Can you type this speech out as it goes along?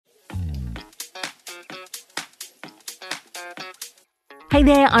Hey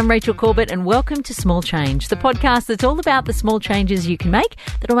there, I'm Rachel Corbett and welcome to Small Change, the podcast that's all about the small changes you can make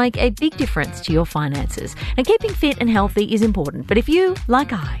that'll make a big difference to your finances. And keeping fit and healthy is important, but if you,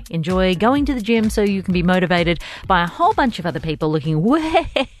 like I, enjoy going to the gym so you can be motivated by a whole bunch of other people looking way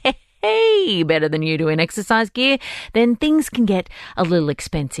better than you do in exercise gear, then things can get a little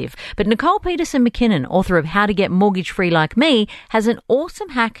expensive. But Nicole Peterson McKinnon, author of How to Get Mortgage Free Like Me, has an awesome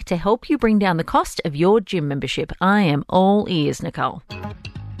hack to help you bring down the cost of your gym membership. I am all ears, Nicole.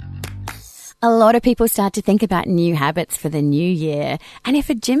 A lot of people start to think about new habits for the new year. And if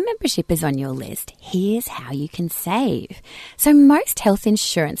a gym membership is on your list, here's how you can save. So most health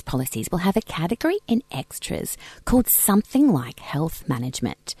insurance policies will have a category in extras called something like health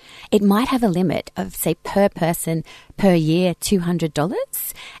management. It might have a limit of, say, per person per year,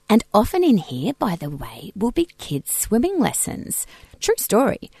 $200. And often in here, by the way, will be kids' swimming lessons. True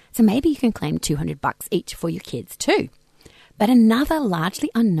story. So maybe you can claim $200 each for your kids too. But another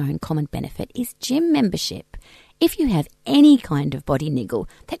largely unknown common benefit is gym membership. If you have any kind of body niggle,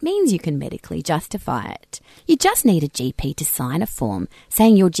 that means you can medically justify it. You just need a GP to sign a form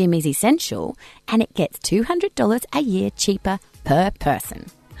saying your gym is essential, and it gets $200 a year cheaper per person.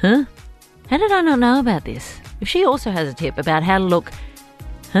 Huh? How did I not know about this? If she also has a tip about how to look...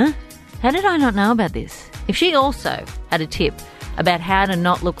 Huh? How did I not know about this? If she also had a tip about how to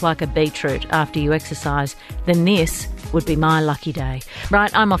not look like a beetroot after you exercise, then this would be my lucky day.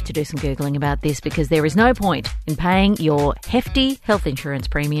 Right, I'm off to do some Googling about this because there is no point in paying your hefty health insurance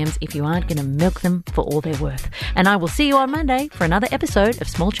premiums if you aren't going to milk them for all they're worth. And I will see you on Monday for another episode of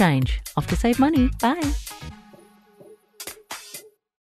Small Change. Off to save money. Bye.